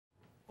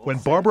When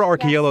Barbara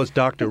Archiello's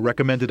doctor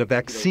recommended a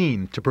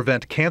vaccine to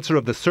prevent cancer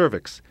of the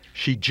cervix,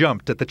 she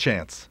jumped at the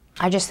chance.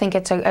 I just think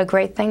it's a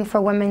great thing for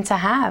women to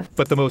have.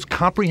 But the most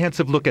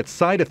comprehensive look at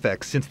side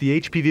effects since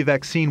the HPV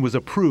vaccine was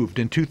approved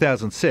in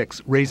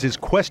 2006 raises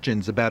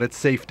questions about its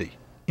safety.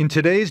 In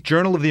today's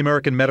Journal of the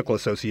American Medical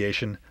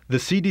Association, the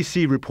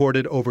CDC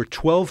reported over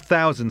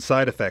 12,000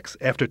 side effects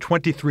after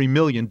 23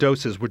 million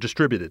doses were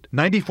distributed.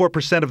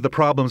 94% of the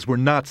problems were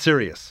not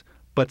serious,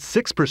 but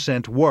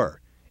 6% were,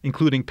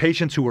 including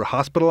patients who were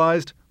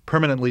hospitalized,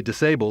 permanently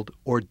disabled,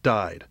 or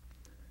died.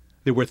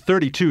 There were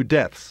 32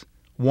 deaths,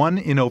 one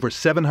in over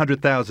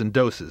 700,000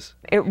 doses.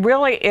 It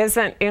really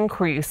isn't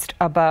increased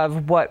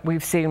above what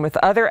we've seen with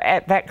other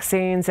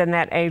vaccines in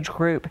that age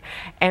group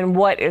and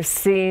what is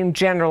seen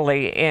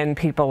generally in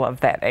people of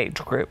that age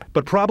group.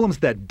 But problems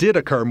that did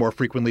occur more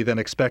frequently than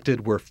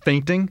expected were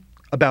fainting,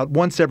 about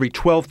once every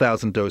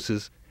 12,000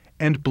 doses,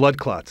 and blood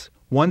clots,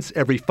 once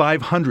every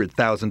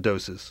 500,000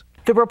 doses.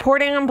 The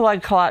reporting on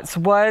blood clots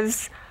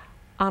was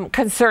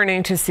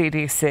concerning to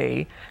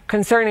CDC,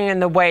 concerning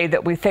in the way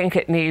that we think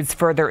it needs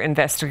further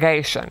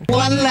investigation.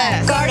 One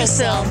less.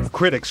 Gardasil.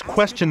 Critics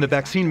question the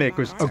vaccine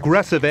makers'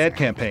 aggressive ad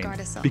campaign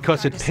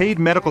because it paid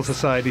medical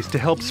societies to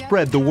help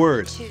spread the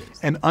word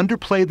and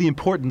underplay the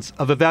importance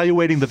of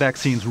evaluating the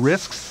vaccine's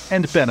risks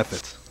and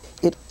benefits.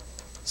 It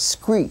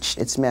screeched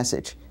its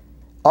message.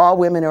 All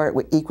women are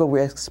at equal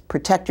risks.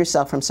 Protect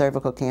yourself from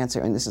cervical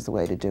cancer, and this is the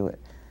way to do it.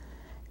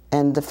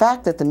 And the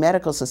fact that the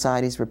medical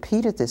societies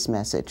repeated this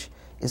message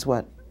is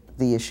what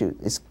the issue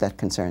is that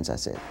concerns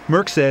us.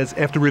 Merck says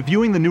after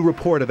reviewing the new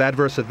report of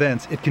adverse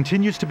events, it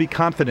continues to be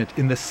confident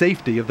in the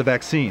safety of the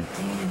vaccine.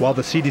 While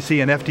the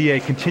CDC and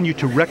FDA continue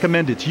to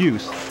recommend its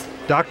use,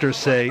 doctors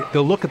say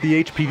they'll look at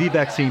the HPV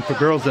vaccine for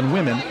girls and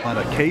women on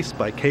a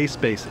case-by-case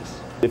basis.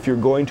 If you're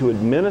going to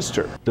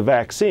administer the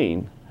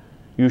vaccine,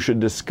 you should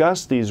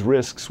discuss these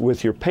risks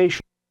with your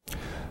patient.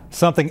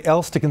 Something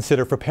else to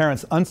consider for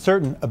parents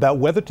uncertain about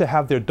whether to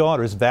have their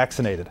daughters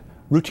vaccinated.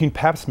 Routine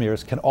pap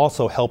smears can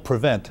also help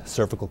prevent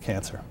cervical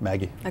cancer.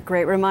 Maggie. A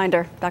great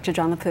reminder. Dr.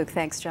 Jon LaPook,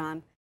 thanks,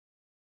 John.